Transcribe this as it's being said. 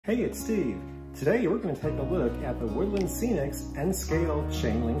Hey, it's Steve. Today we're going to take a look at the Woodland Scenics N-scale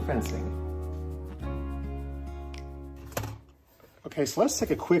chain link fencing. Okay, so let's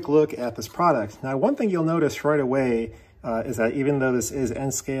take a quick look at this product. Now, one thing you'll notice right away is that even though this is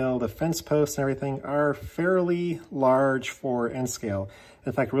N-scale, the fence posts and everything are fairly large for N-scale.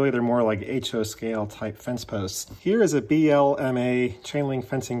 In fact, really they're more like HO scale type fence posts. Here is a BLMA chain link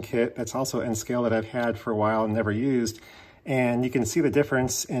fencing kit that's also N-scale that I've had for a while and never used. And you can see the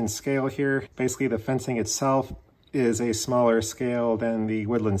difference in scale here. Basically, the fencing itself is a smaller scale than the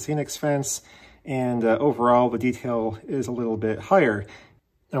Woodland Scenics fence, and overall, the detail is a little bit higher.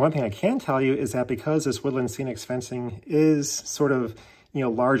 Now, one thing I can tell you is that because this Woodland Scenics fencing is sort of,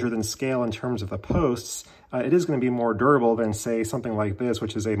 larger than scale in terms of the posts, it is going to be more durable than, say, something like this,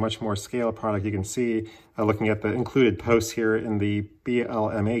 which is a much more scale product. You can see, looking at the included posts here in the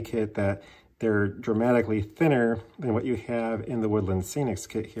BLMA kit, that they're dramatically thinner than what you have in the Woodland Scenics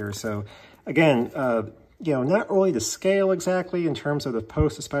kit here. So again, not really to scale exactly in terms of the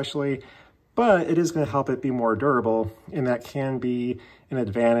post especially, but it is going to help it be more durable, and that can be an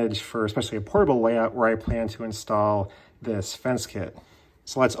advantage for especially a portable layout where I plan to install this fence kit.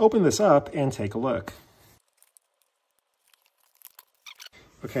 So let's open this up and take a look.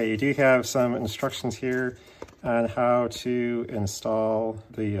 Okay, you do have some instructions here on how to install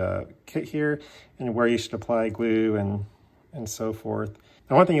the kit here and where you should apply glue and so forth.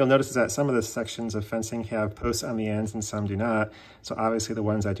 Now, one thing you'll notice is that some of the sections of fencing have posts on the ends and some do not. So obviously the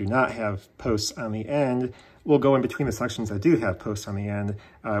ones that do not have posts on the end will go in between the sections that do have posts on the end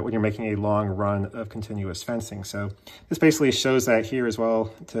when you're making a long run of continuous fencing. So this basically shows that here as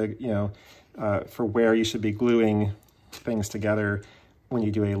well to, for where you should be gluing things together when you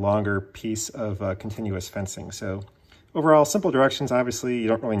do a longer piece of continuous fencing. So overall, simple directions. Obviously, you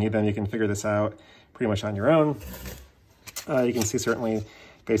don't really need them. You can figure this out pretty much on your own. You can see certainly,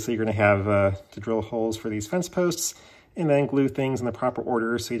 basically, you're going to have to drill holes for these fence posts and then glue things in the proper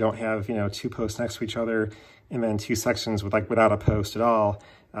order so you don't have, two posts next to each other and then two sections without a post at all.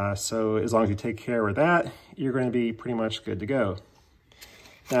 So as long as you take care of that, you're going to be pretty much good to go.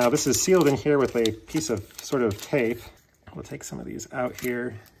 Now, this is sealed in here with a piece of sort of tape. We'll take some of these out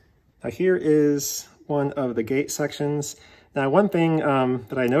here. Now, here is one of the gate sections. Now, one thing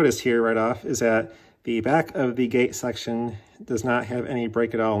that I noticed here right off is that the back of the gate section does not have any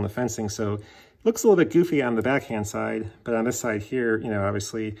break at all in the fencing, so it looks a little bit goofy on the backhand side, but on this side here,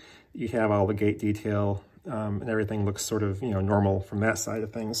 obviously you have all the gate detail and everything looks sort of, normal from that side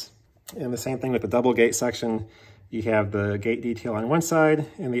of things. And the same thing with the double gate section. You have the gate detail on one side,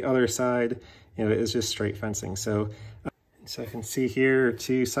 and the other side, is just straight fencing. So I can see here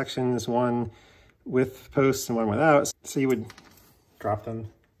two sections, one with posts and one without. So you would drop them.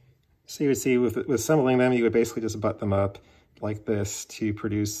 So you would see with assembling them, you would basically just butt them up like this to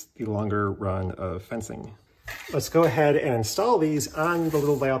produce the longer run of fencing. Let's go ahead and install these on the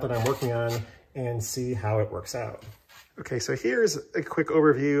little layout that I'm working on and see how it works out. Okay, so here's a quick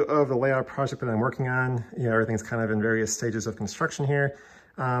overview of the layout project that I'm working on. Everything's kind of in various stages of construction here.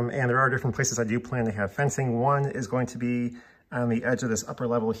 And there are different places I do plan to have fencing. One is going to be on the edge of this upper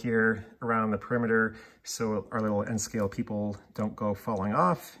level here around the perimeter, so our little N-scale people don't go falling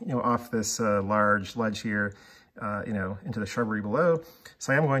off, off this large ledge here, into the shrubbery below.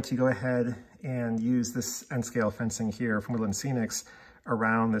 So I am going to go ahead and use this N-scale fencing here from Woodland Scenics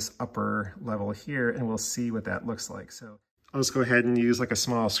around this upper level here, and we'll see what that looks like. So I'll just go ahead and use like a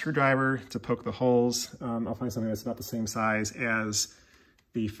small screwdriver to poke the holes. I'll find something that's about the same size as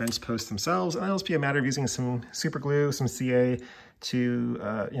the fence posts themselves, and it'll just be a matter of using some super glue, some CA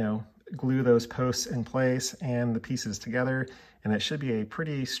to, glue those posts in place and the pieces together, and it should be a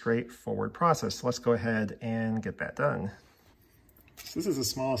pretty straightforward process. So let's go ahead and get that done. So this is the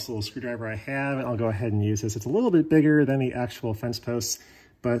smallest little screwdriver I have, and I'll go ahead and use this. It's a little bit bigger than the actual fence posts,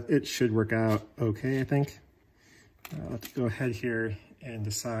 but it should work out okay, I think. I'll have to go ahead here and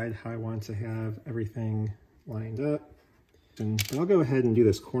decide how I want to have everything lined up. But I'll go ahead and do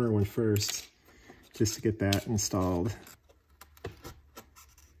this corner one first, just to get that installed.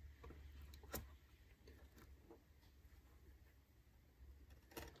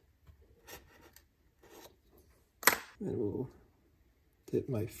 And we'll get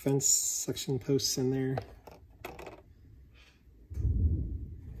my fence section posts in there.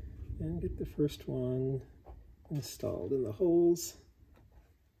 And get the first one installed in the holes.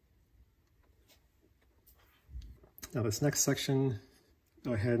 Now this next section,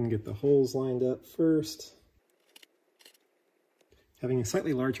 go ahead and get the holes lined up first. Having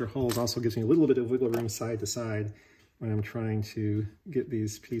slightly larger holes also gives me a little bit of wiggle room side to side when I'm trying to get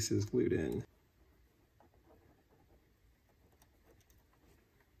these pieces glued in.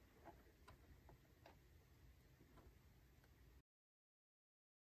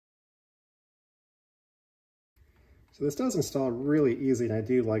 So this does install really easy, and I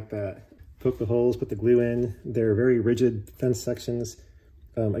do like that. Poke the holes, put the glue in. They're very rigid fence sections,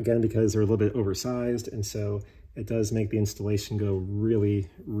 again, because they're a little bit oversized, and so it does make the installation go really,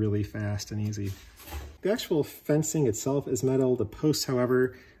 really fast and easy. The actual fencing itself is metal. The posts,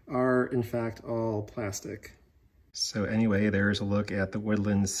 however, are in fact all plastic. So anyway, there's a look at the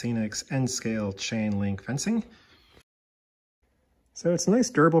Woodland Scenics N-scale chain link fencing. So it's a nice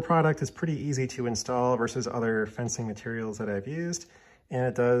durable product. It's pretty easy to install versus other fencing materials that I've used. And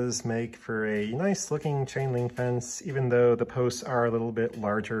it does make for a nice looking chain link fence, even though the posts are a little bit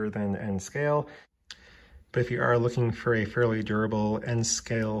larger than N-scale. But if you are looking for a fairly durable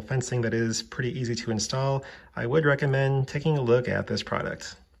N-scale fencing that is pretty easy to install, I would recommend taking a look at this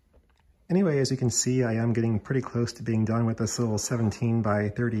product. Anyway, as you can see, I am getting pretty close to being done with this little 17 by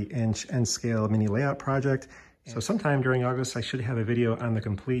 30 inch N-scale mini layout project. So sometime during August, I should have a video on the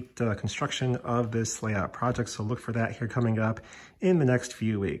complete construction of this layout project. So look for that here coming up in the next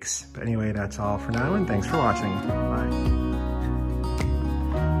few weeks. But anyway, that's all for now, and thanks for watching. Bye.